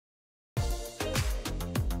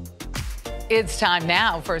It's time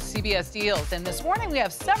now for CBS Deals, and this morning we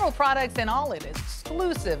have several products and all at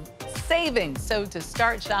exclusive savings. So to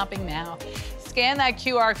start shopping now, scan that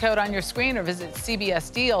QR code on your screen or visit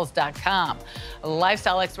cbsdeals.com.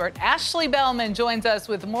 Lifestyle expert Ashley Bellman joins us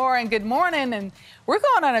with more, and good morning. And we're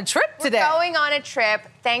going on a trip today. We're going on a trip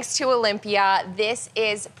thanks to Olympia. This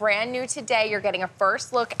is brand new today. You're getting a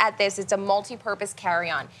first look at this. It's a multi-purpose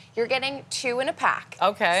carry-on. You're getting 2 in a pack.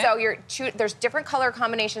 Okay. So there's different color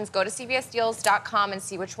combinations. Go to cbsdeals.com and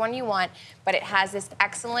see which one you want. But it has this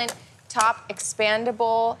excellent top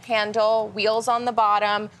expandable handle, wheels on the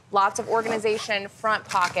bottom, lots of organization, front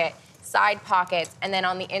pocket, side pockets, and then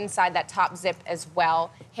on the inside, that top zip as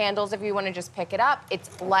well. Handles if you want to just pick it up.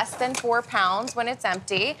 It's less than 4 pounds when it's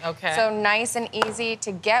empty. Okay. So nice and easy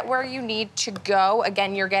to get where you need to go.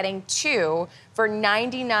 Again, you're getting 2 for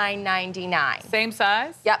 $99.99. Same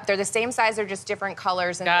size? Yep, they're the same size, they're just different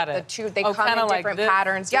colors. And Got the it. two, they come in different like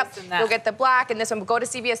patterns. Yep, you'll get the black and this one. Go to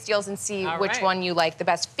CBS Deals and see which one you like the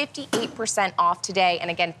best. 58% off today, and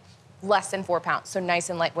again, less than 4 pounds, so nice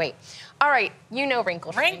and lightweight. All right, you know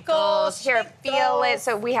wrinkles. Here, feel it.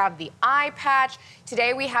 So we have the eye patch.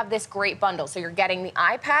 Today we have this great bundle. So you're getting the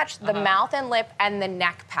eye patch, the mouth and lip, and the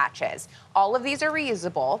neck patches. All of these are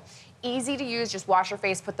reusable. Easy to use, just wash your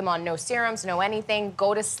face, put them on, no serums, no anything.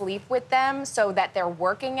 Go to sleep with them so that they're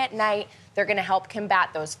working at night. They're gonna help combat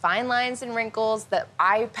those fine lines and wrinkles. The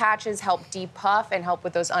eye patches help depuff and help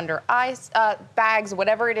with those under eye bags,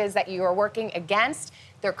 whatever it is that you are working against.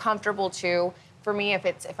 They're comfortable too. For me,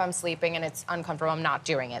 if I'm sleeping and it's uncomfortable, I'm not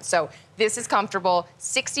doing it. So this is comfortable.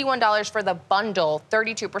 $61 for the bundle,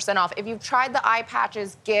 32% off. If you've tried the eye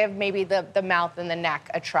patches, give maybe the mouth and the neck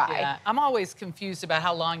a try. Yeah, I'm always confused about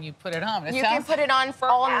how long you put it on. You can put it on for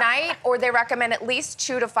all night, or they recommend at least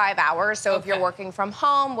 2 to 5 hours. So if you're working from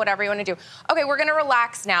home, whatever you want to do. Okay, we're gonna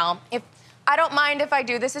relax now. I don't mind if I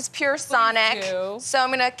do. This is pure Sonic. So I'm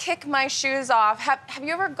gonna kick my shoes off. Have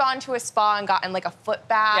you ever gone to a spa and gotten like a foot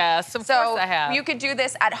bath? Yes, of course I have. You could do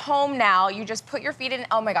this at home now. You just put your feet in.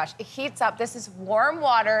 Oh my gosh, it heats up. This is warm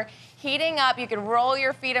water heating up. You can roll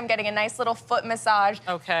your feet. I'm getting a nice little foot massage.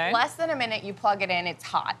 Okay. Less than a minute, you plug it in, it's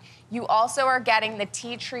hot. You also are getting the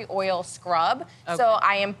tea tree oil scrub. Okay. So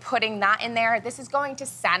I am putting that in there. This is going to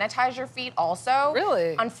sanitize your feet also.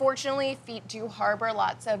 Really? Unfortunately, feet do harbor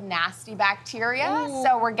lots of nasty bacteria,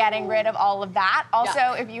 so we're getting rid of all of that.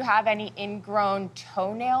 Also, if you have any ingrown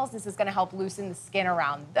toenails, this is gonna help loosen the skin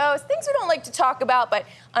around those. Things we don't like to talk about, but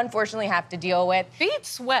unfortunately have to deal with. Feet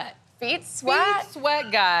sweat. Feet sweat. Feet sweat,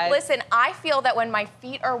 guys. Listen, I feel that when my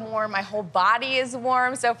feet are warm, my whole body is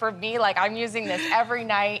warm. So for me, like, I'm using this every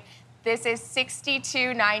night. This is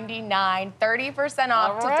 $62.99, 30%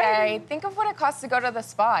 off today. Think of what it costs to go to the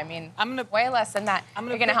spa. I mean, way less than that.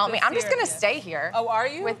 You're gonna help me. I'm just gonna stay here. Oh, are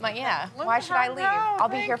you? With my, Why should I leave? I'll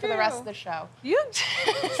be here for the rest of the show. You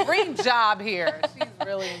dream job here. She's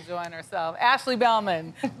really enjoying herself. Ashley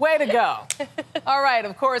Bellman, way to go. All right,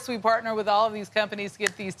 of course, we partner with all of these companies to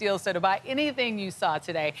get these deals. So to buy anything you saw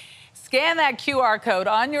today, scan that QR code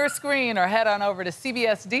on your screen or head on over to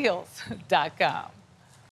cbsdeals.com.